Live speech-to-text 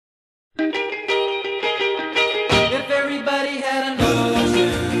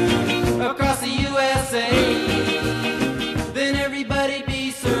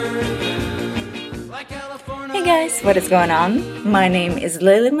guys, what is going on? My name is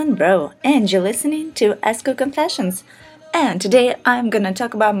Lily Monroe and you're listening to Escort Confessions. And today I'm gonna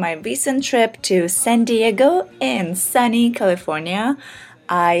talk about my recent trip to San Diego in sunny California.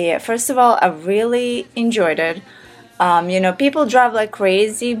 First of all, I really enjoyed it. People drive like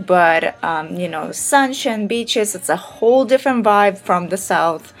crazy, but sunshine, beaches, it's a whole different vibe from the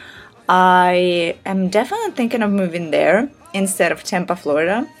south. I am definitely thinking of moving there instead of Tampa,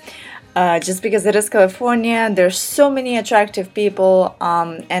 Florida. Just because it is California, there's so many attractive people,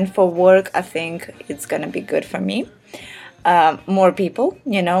 and for work, I think it's gonna be good for me. More people,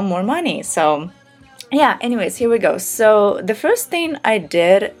 more money. So, yeah, anyways, here we go. So, the first thing I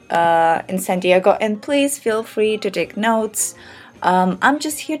did in San Diego, and please feel free to take notes. I'm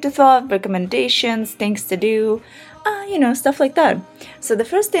just here to throw out recommendations, things to do, stuff like that. So the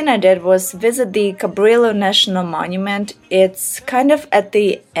first thing I did was visit the Cabrillo National Monument. It's kind of at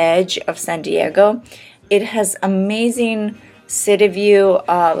the edge of San Diego. It has amazing city view,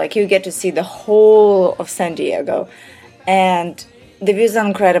 like you get to see the whole of San Diego. And the views are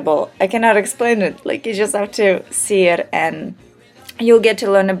incredible. I cannot explain it. Like, you just have to see it, and you'll get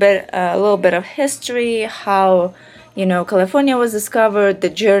to learn a little bit of history, how California was discovered, the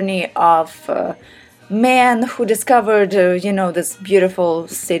journey of man who discovered this beautiful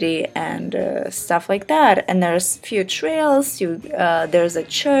city and stuff like that. And there's few trails. There's a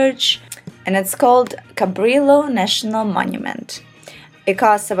church, and it's called Cabrillo National Monument. It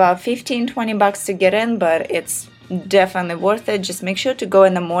costs about $15-20 to get in, but it's definitely worth it. Just make sure to go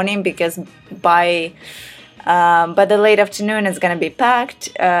in the morning, because by the late afternoon it's gonna be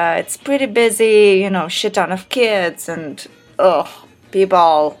packed. It's pretty busy, shit ton of kids and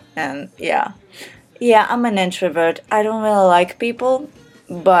people, and yeah, I'm an introvert. I don't really like people,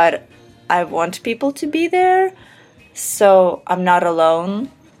 but I want people to be there, so I'm not alone.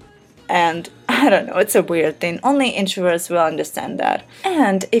 And I don't know, it's a weird thing. Only introverts will understand that.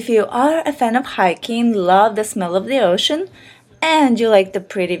 And if you are a fan of hiking, love the smell of the ocean, and you like the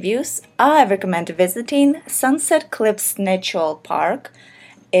pretty views, I recommend visiting Sunset Cliffs National Park.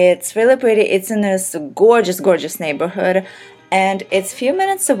 It's really pretty. It's in this gorgeous, gorgeous neighborhood, and it's a few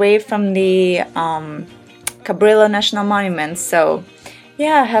minutes away from the Cabrillo National Monument. So,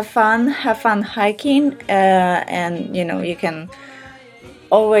 yeah, have fun hiking, and you can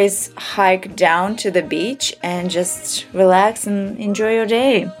always hike down to the beach and just relax and enjoy your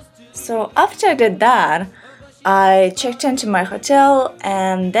day. So after I did that, I checked into my hotel,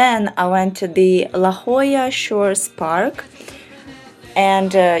 and then I went to the La Jolla Shores Park.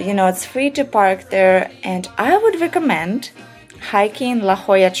 And, it's free to park there, and I would recommend hiking La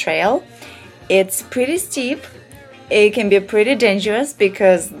Jolla Trail. It's pretty steep. It can be pretty dangerous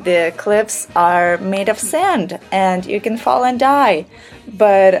because the cliffs are made of sand and you can fall and die.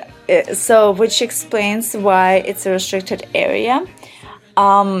 Which explains why it's a restricted area.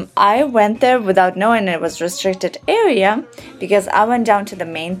 I went there without knowing it was restricted area, because I went down to the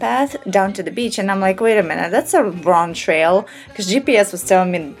main path, down to the beach, and I'm like, wait a minute, that's a wrong trail, because GPS was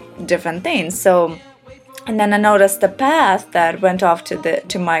telling me different things. And then I noticed the path that went off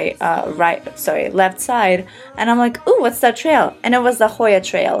to my left side, and I'm like, ooh, what's that trail? And it was the Jolla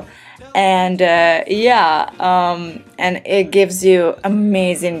Trail. And and it gives you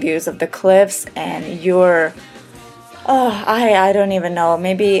amazing views of the cliffs, and I don't even know,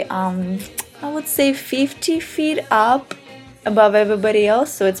 maybe I would say 50 feet up above everybody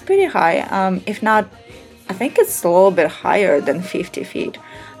else, so it's pretty high. If not, I think it's a little bit higher than 50 feet,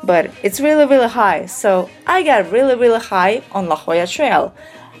 but it's really, really high. So I got really, really high on La Jolla Trail.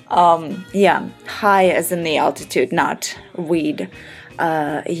 High as in the altitude, not weed.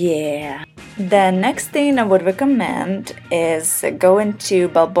 The next thing I would recommend is going to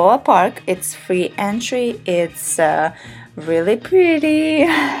Balboa Park. It's free entry. It's really pretty.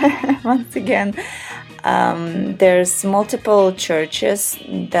 Once again, there's multiple churches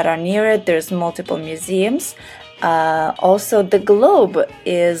that are near it. There's multiple museums. Also, the Globe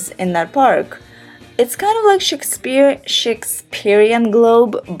is in that park. It's kind of like Shakespearean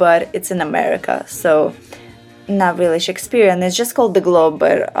Globe, but it's in America. So not really Shakespearean, it's just called the Globe,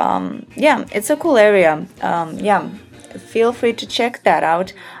 but it's a cool area. Feel free to check that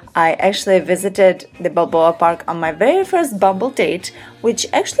out. I actually visited the Balboa Park on my very first Bumble date, which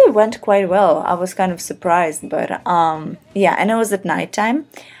actually went quite well. I was kind of surprised, but and it was at nighttime,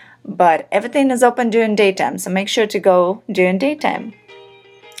 but everything is open during daytime, so make sure to go during daytime.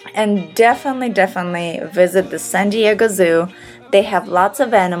 And definitely visit the San Diego Zoo. They have lots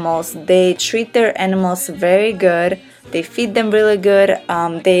of animals. They treat their animals very good. They feed them really good.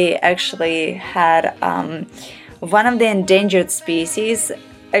 They actually had one of the endangered species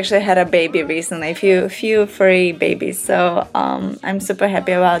actually had a baby recently, few furry babies. So I'm super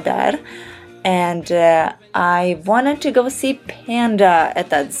happy about that. And I wanted to go see panda at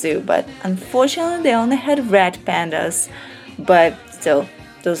that zoo, but unfortunately they only had red pandas. But still,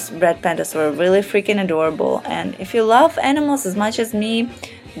 those red pandas were really freaking adorable. And if you love animals as much as me,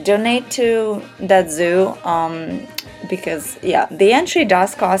 donate to that zoo, because yeah, the entry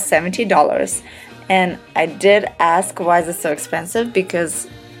does cost $70. And I did ask why is it so expensive, because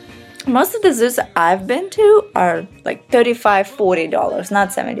most of the zoos I've been to are like $35, $40, not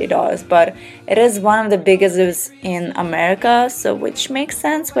 $70, but it is one of the biggest zoos in America, so which makes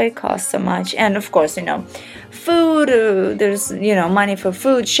sense why it costs so much. And of course, food, there's, money for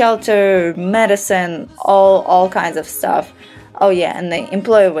food, shelter, medicine, all kinds of stuff. Oh yeah, and the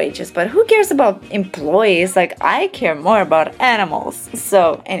employee wages, but who cares about employees? Like, I care more about animals.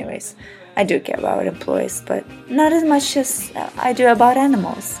 So anyways, I do care about employees, but not as much as I do about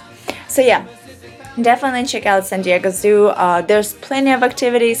animals. So yeah, definitely check out San Diego Zoo. There's plenty of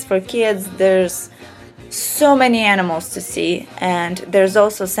activities for kids. There's so many animals to see. And there's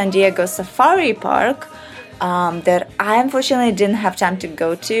also San Diego Safari Park that I unfortunately didn't have time to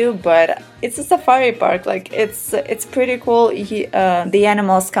go to, but it's a safari park. Like, it's pretty cool. The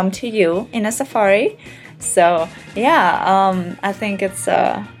animals come to you in a safari. So yeah, I think it's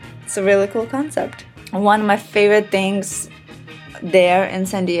a really cool concept. One of my favorite things there in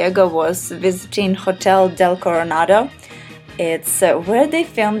San Diego was visiting Hotel del Coronado. It's where they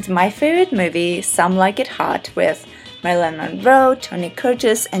filmed my favorite movie, Some Like It Hot, with Marilyn Monroe, Tony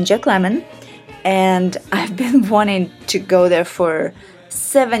Curtis, and Jack Lemmon. And I've been wanting to go there for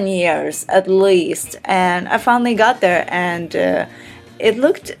 7 years at least, and I finally got there, and it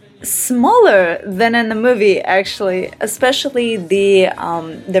looked smaller than in the movie, actually, especially the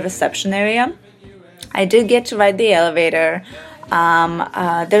reception area. I did get to ride the elevator.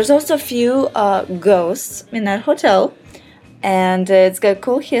 There's also a few ghosts in that hotel, and it's got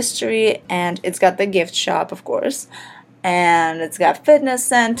cool history, and it's got the gift shop, of course, and it's got fitness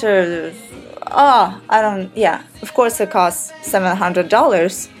center. Of course it costs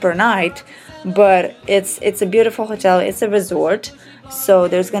 $700 per night, but it's a beautiful hotel. It's a resort, so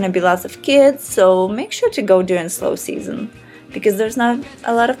there's gonna be lots of kids, so make sure to go during slow season, because there's not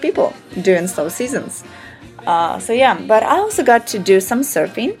a lot of people during slow seasons. So yeah, but I also got to do some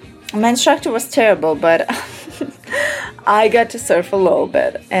surfing. My instructor was terrible, but I got to surf a little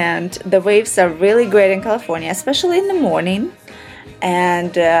bit, and the waves are really great in California, especially in the morning.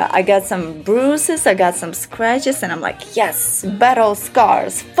 And I got some bruises, I got some scratches, and I'm like, yes, battle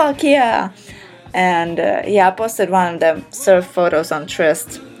scars, fuck yeah. And I posted one of the surf photos on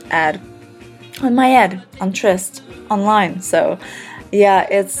my ad on Trist online. So yeah,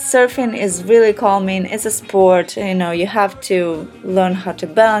 surfing is really calming. It's a sport, you have to learn how to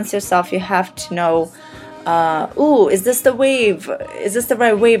balance yourself. You have to know, is this the wave? Is this the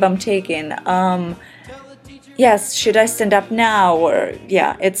right wave I'm taking? Yes, should I stand up now? Or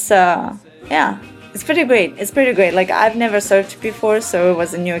it's pretty great. It's pretty great. Like, I've never surfed before, so it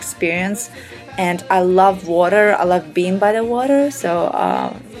was a new experience. And I love water. I love being by the water. So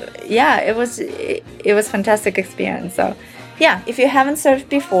it was fantastic experience. So yeah, if you haven't surfed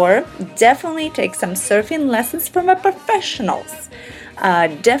before, definitely take some surfing lessons from a professionals.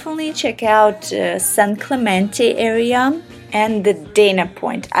 Definitely check out San Clemente area and the Dana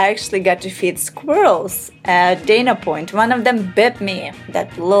Point. I actually got to feed squirrels at Dana Point. One of them bit me,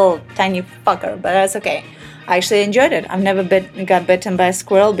 that little tiny fucker, but that's okay. I actually enjoyed it. I've never got bitten by a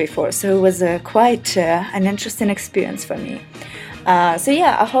squirrel before, so it was quite an interesting experience for me. So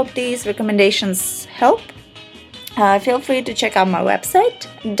yeah, I hope these recommendations help. Feel free to check out my website,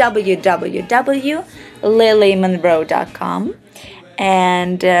 www.lilymonroe.com.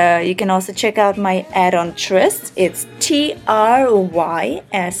 And you can also check out my ad on Tryst. It's TRYST.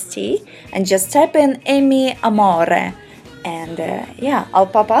 And just type in Amy Amore. And I'll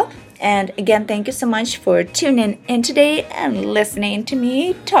pop up. And again, thank you so much for tuning in today and listening to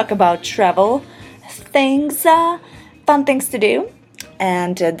me talk about travel things, fun things to do.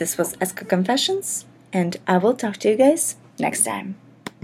 And this was Escort Confessions. And I will talk to you guys next time.